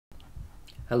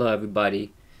Hello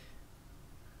everybody.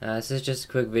 This is just a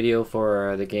quick video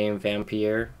for the game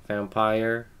Vampyr.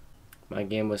 My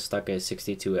game was stuck at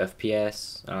 62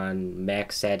 FPS on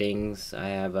max settings. I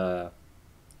have a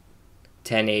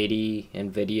 1080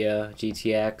 NVIDIA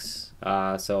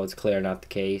GTX, so it's clearly not the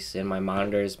case. And my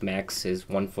monitor's max is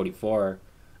 144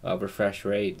 refresh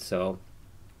rate. So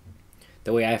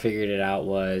the way I figured it out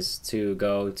was to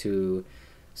go to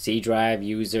C drive,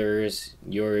 users,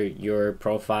 your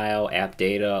profile, app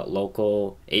data,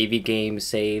 local, AV game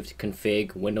saved,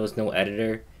 config, Windows no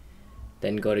editor,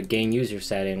 then go to game user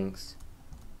settings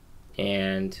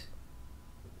and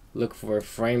look for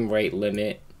frame rate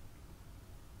limit.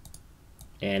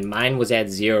 And mine was at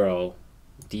 0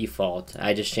 default.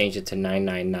 I just changed it to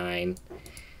 999.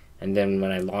 And then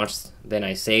when I launched, then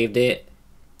I saved it.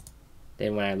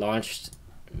 Then when I launched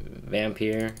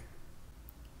Vampyr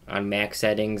on max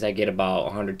settings, I get about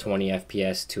 120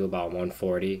 FPS to about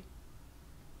 140.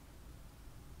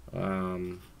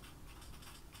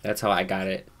 That's how I got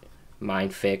mine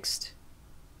fixed.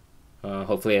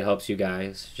 Hopefully it helps you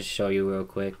guys. Just show you real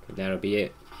quick. That'll be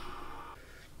it.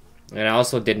 And I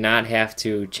also did not have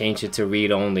to change it to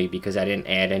read only because I didn't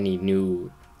add any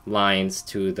new lines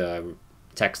to the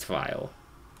text file.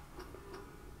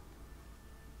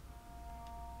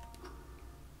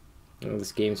 Well,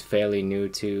 this game's fairly new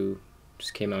too,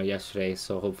 just came out yesterday,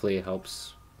 so hopefully it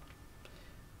helps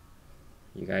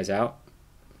you guys out.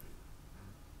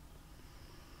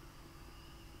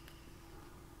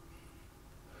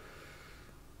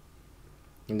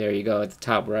 And there you go, at the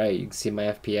top right, you can see my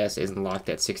FPS isn't locked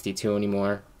at 62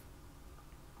 anymore.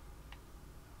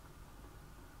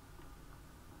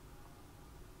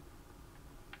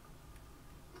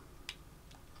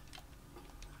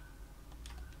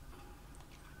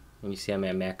 And you see I'm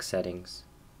at max settings.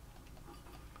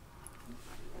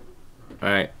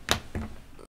 Alright.